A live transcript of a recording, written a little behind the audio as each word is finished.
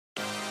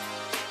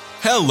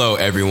Hello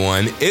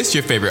everyone, it's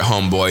your favorite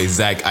homeboy,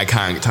 Zach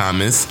Iconic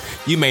Thomas.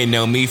 You may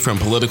know me from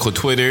political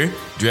Twitter,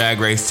 Drag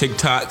Race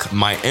TikTok,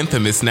 my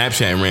infamous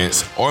Snapchat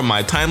rants, or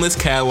my timeless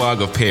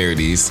catalog of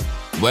parodies.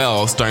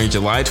 Well, starting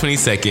July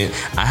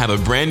 22nd, I have a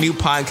brand new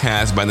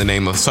podcast by the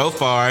name of So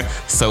Far,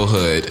 So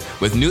Hood,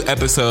 with new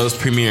episodes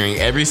premiering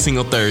every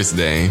single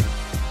Thursday.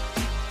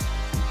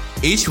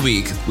 Each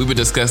week, we will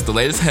discuss the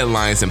latest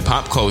headlines in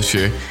pop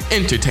culture,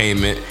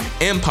 entertainment,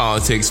 and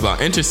politics while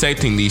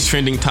intersecting these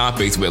trending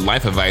topics with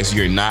life advice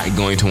you're not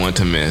going to want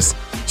to miss.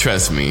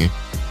 Trust me.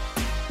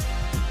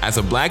 As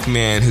a black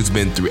man who's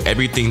been through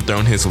everything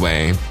thrown his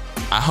way,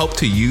 I hope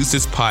to use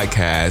this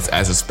podcast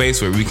as a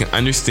space where we can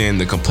understand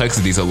the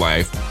complexities of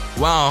life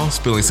while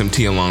spilling some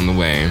tea along the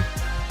way.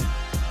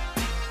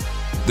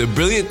 The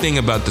brilliant thing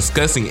about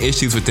discussing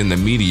issues within the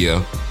media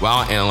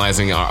while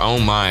analyzing our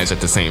own lives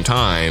at the same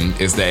time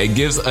is that it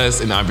gives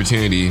us an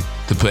opportunity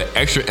to put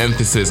extra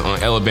emphasis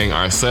on elevating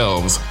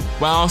ourselves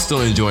while still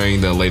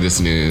enjoying the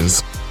latest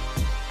news.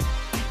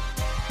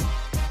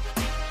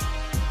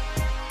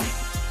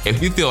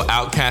 If you feel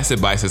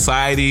outcasted by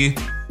society,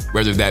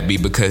 whether that be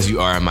because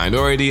you are a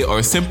minority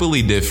or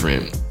simply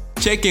different,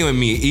 check in with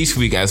me each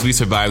week as we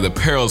survive the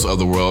perils of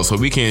the world so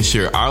we can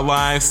ensure our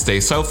lives stay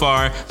so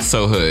far,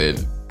 so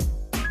hood.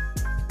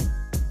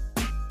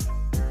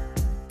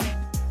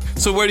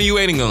 So what are you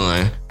waiting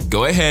on?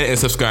 Go ahead and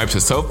subscribe to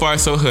So Far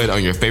So Hood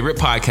on your favorite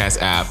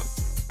podcast app.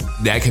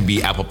 That can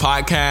be Apple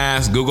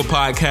Podcasts, Google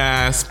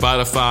Podcasts,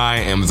 Spotify,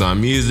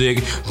 Amazon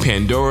Music,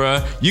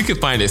 Pandora. You can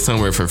find it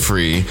somewhere for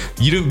free.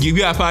 You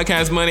got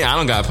podcast money? I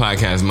don't got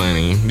podcast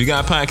money. You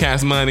got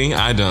podcast money?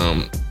 I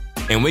don't.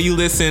 And when you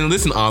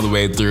listen all the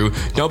way through.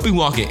 Don't be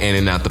walking in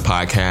and out the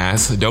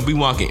podcast.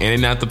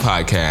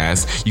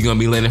 You're going to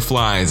be letting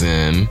flies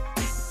in.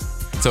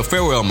 So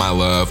farewell, my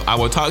love. I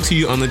will talk to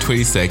you on the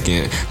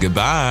 22nd.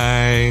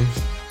 Goodbye.